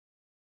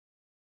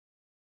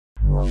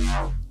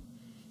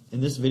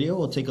In this video,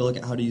 we'll take a look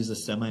at how to use the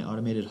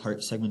semi-automated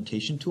heart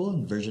segmentation tool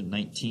in version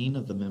 19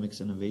 of the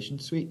Mimics Innovation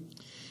Suite.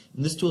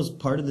 And this tool is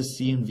part of the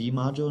C&V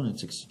module, and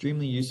it's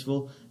extremely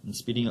useful in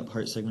speeding up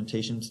heart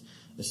segmentations,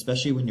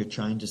 especially when you're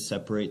trying to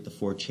separate the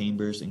 4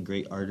 chambers and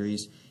great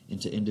arteries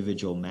into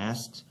individual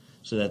masks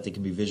so that they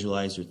can be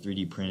visualized or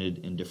 3D printed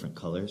in different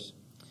colors.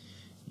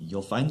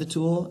 You'll find the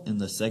tool in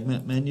the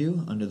segment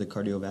menu under the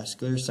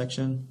cardiovascular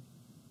section.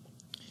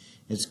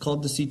 It's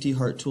called the CT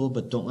Heart Tool,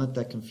 but don't let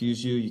that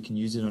confuse you. You can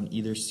use it on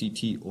either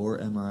CT or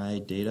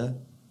MRI data.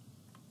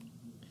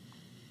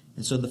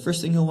 And so the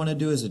first thing you'll want to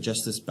do is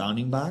adjust this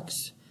bounding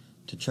box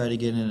to try to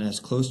get in as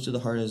close to the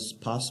heart as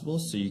possible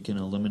so you can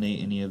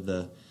eliminate any of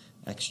the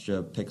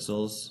extra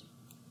pixels.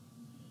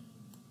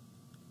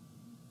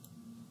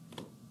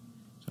 So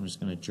I'm just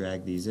going to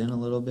drag these in a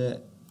little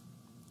bit.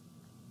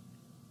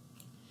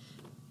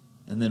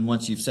 And then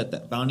once you've set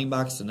that bounding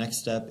box, the next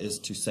step is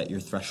to set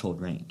your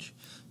threshold range.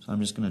 So I'm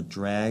just going to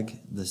drag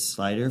the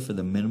slider for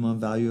the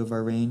minimum value of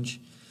our range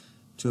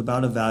to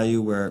about a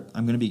value where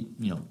I'm going to be,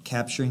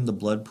 capturing the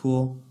blood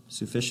pool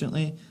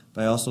sufficiently,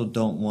 but I also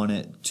don't want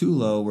it too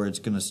low where it's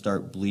going to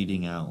start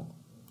bleeding out.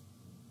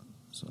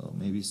 So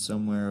maybe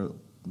somewhere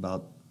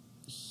about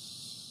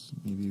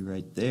maybe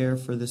right there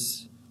for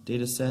this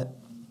data set.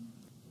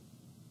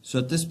 So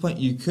at this point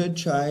you could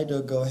try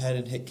to go ahead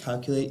and hit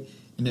calculate,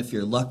 and if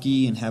you're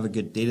lucky and have a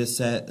good data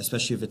set,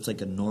 especially if it's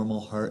like a normal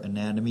heart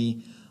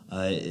anatomy,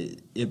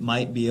 it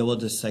might be able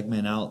to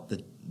segment out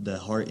the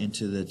heart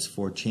into its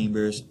 4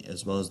 chambers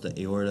as well as the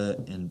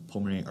aorta and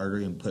pulmonary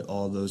artery and put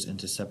all of those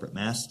into separate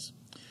masks.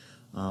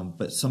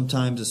 But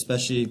sometimes,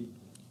 especially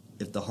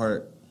if the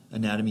heart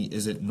anatomy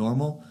isn't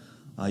normal,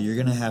 you're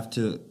going to have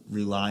to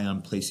rely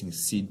on placing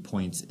seed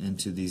points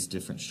into these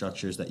different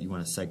structures that you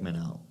want to segment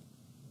out.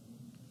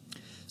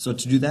 So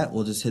to do that,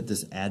 we'll just hit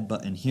this add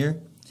button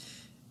here,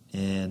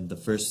 and the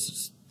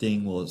first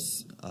thing we'll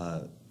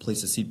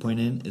place a seed point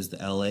in is the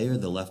LA, or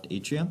the left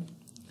atrium.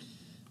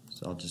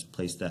 So I'll just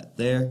place that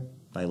there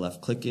by left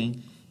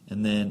clicking,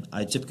 and then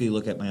I typically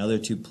look at my other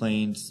 2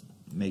 planes,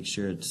 make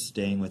sure it's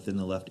staying within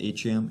the left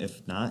atrium.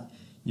 If not,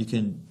 you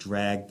can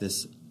drag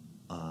this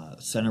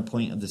center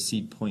point of the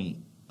seed point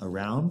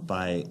around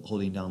by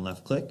holding down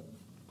left click.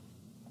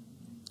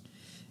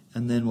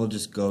 And then we'll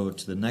just go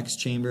to the next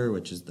chamber,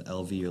 which is the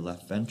LV, or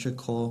left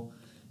ventricle,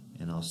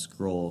 and I'll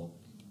scroll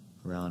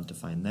around to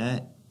find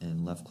that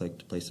and left click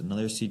to place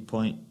another seed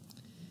point.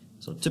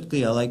 So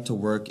typically I like to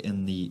work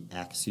in the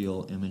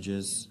axial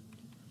images,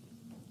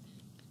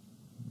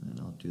 and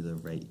I'll do the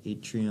right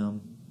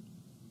atrium.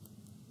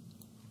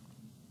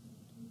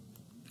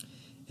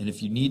 And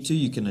if you need to,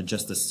 you can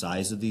adjust the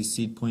size of these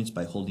seed points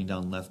by holding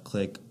down left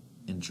click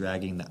and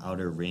dragging the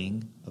outer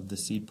ring of the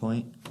seed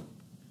point.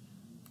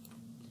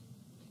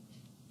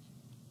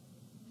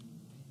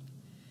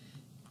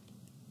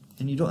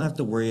 And you don't have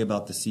to worry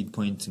about the seed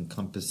points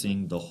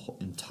encompassing the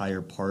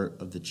entire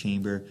part of the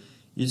chamber.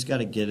 You just got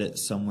to get it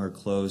somewhere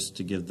close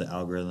to give the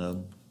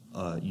algorithm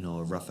a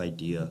rough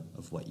idea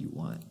of what you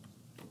want.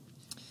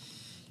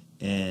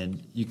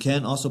 And you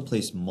can also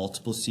place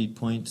multiple seed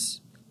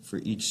points for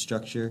each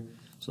structure.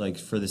 So like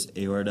for this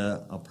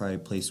aorta, I'll probably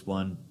place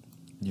one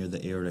near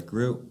the aortic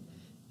root,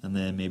 and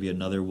then maybe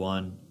another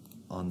one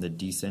on the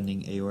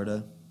descending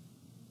aorta.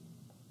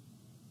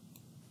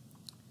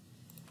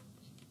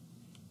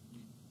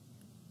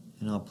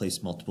 And I'll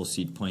place multiple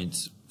seed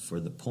points for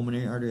the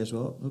pulmonary artery as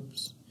well.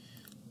 Oops.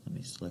 Let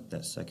me select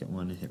that second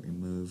one and hit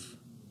remove.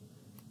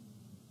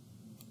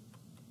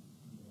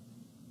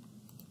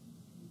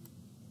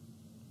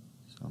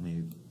 So I'll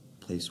maybe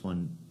place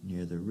one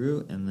near the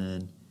root, and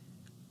then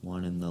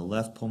one in the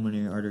left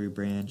pulmonary artery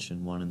branch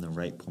and one in the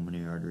right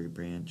pulmonary artery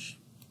branch.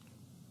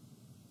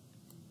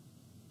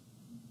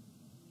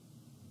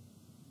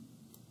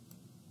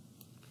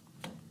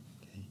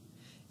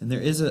 And there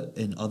is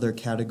an other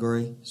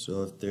category,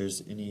 so if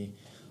there's any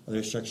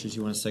other structures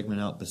you want to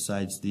segment out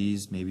besides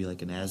these, maybe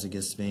like an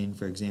azygous vein,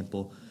 for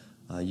example,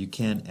 you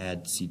can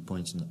add seed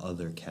points in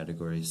other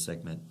categories,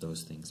 segment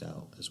those things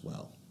out as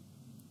well.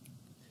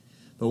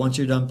 But once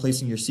you're done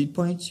placing your seed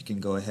points, you can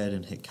go ahead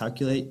and hit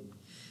calculate.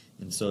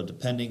 And so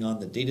depending on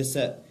the data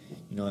set,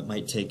 it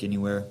might take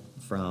anywhere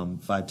from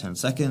 5-10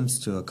 seconds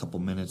to a couple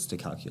minutes to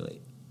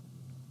calculate.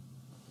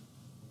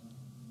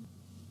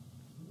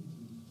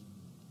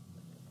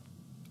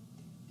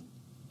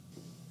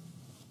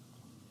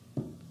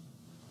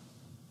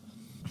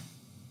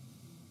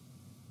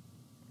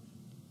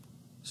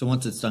 So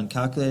once it's done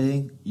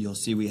calculating, you'll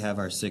see we have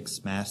our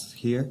 6 masks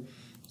here.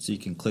 So you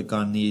can click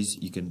on these,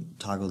 you can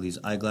toggle these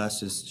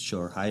eyeglasses to show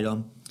or hide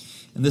them.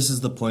 And this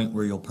is the point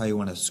where you'll probably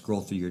want to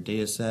scroll through your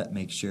data set,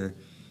 make sure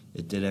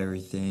it did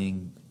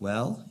everything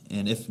well.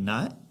 And if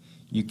not,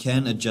 you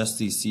can adjust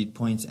these seed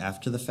points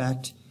after the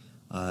fact.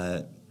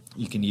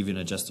 You can even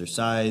adjust their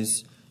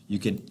size. You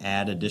can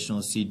add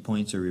additional seed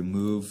points or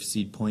remove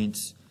seed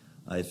points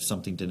if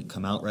something didn't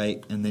come out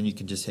right, and then you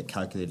can just hit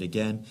calculate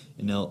again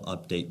and it'll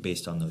update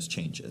based on those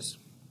changes.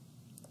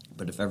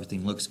 But if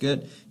everything looks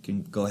good, you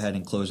can go ahead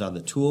and close out the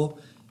tool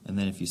And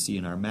then if you see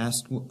in our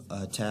mask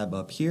tab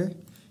up here,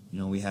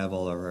 we have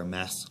all of our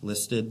masks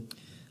listed.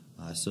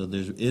 So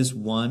there is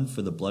one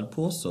for the blood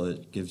pool, so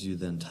it gives you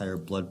the entire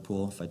blood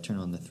pool. If I turn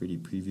on the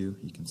 3D preview,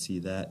 you can see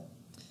that.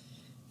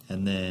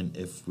 And then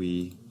if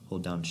we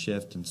hold down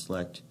Shift and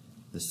select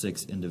the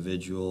 6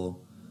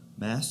 individual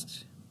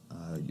masks,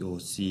 you'll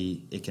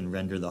see it can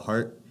render the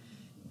heart,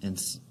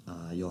 and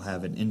you'll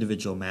have an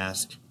individual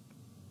mask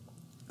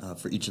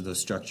for each of those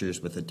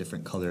structures with a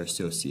different color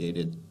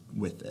associated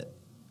with it.